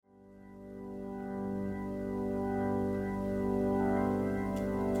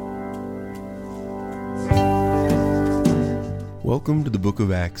Welcome to the Book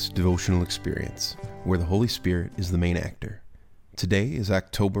of Acts devotional experience, where the Holy Spirit is the main actor. Today is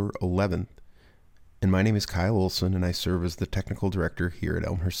October 11th, and my name is Kyle Olson, and I serve as the technical director here at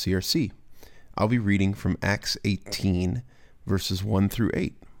Elmhurst CRC. I'll be reading from Acts 18, verses 1 through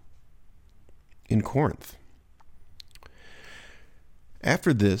 8. In Corinth.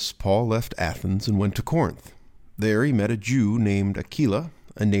 After this, Paul left Athens and went to Corinth. There he met a Jew named Aquila,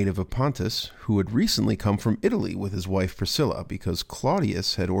 a native of Pontus, who had recently come from Italy with his wife Priscilla because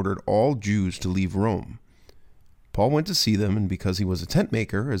Claudius had ordered all Jews to leave Rome. Paul went to see them, and because he was a tent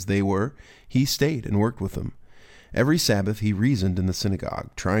maker, as they were, he stayed and worked with them. Every Sabbath he reasoned in the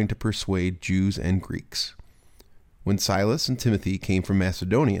synagogue, trying to persuade Jews and Greeks. When Silas and Timothy came from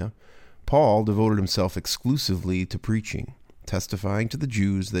Macedonia, Paul devoted himself exclusively to preaching, testifying to the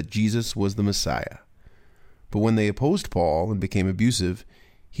Jews that Jesus was the Messiah. But when they opposed Paul and became abusive,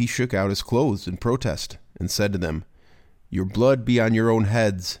 he shook out his clothes in protest and said to them, "Your blood be on your own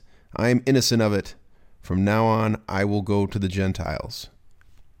heads. I am innocent of it. From now on I will go to the Gentiles."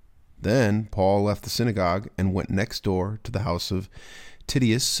 Then Paul left the synagogue and went next door to the house of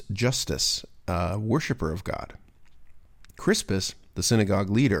Titius Justus, a worshiper of God. Crispus, the synagogue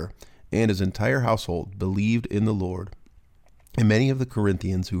leader, and his entire household believed in the Lord, and many of the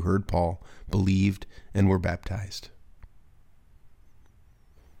Corinthians who heard Paul believed and were baptized.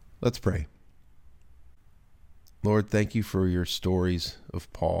 Let's pray. Lord, thank you for your stories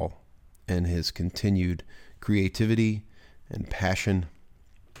of Paul and his continued creativity and passion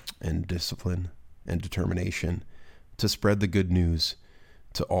and discipline and determination to spread the good news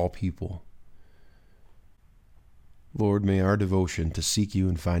to all people. Lord, may our devotion to seek you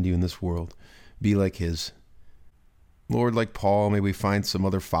and find you in this world be like his. Lord, like Paul, may we find some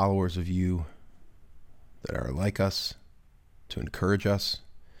other followers of you that are like us to encourage us,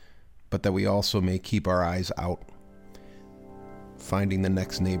 but that we also may keep our eyes out, finding the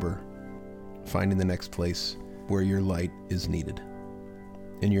next neighbor, finding the next place where your light is needed.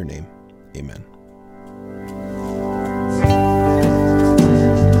 In your name, amen.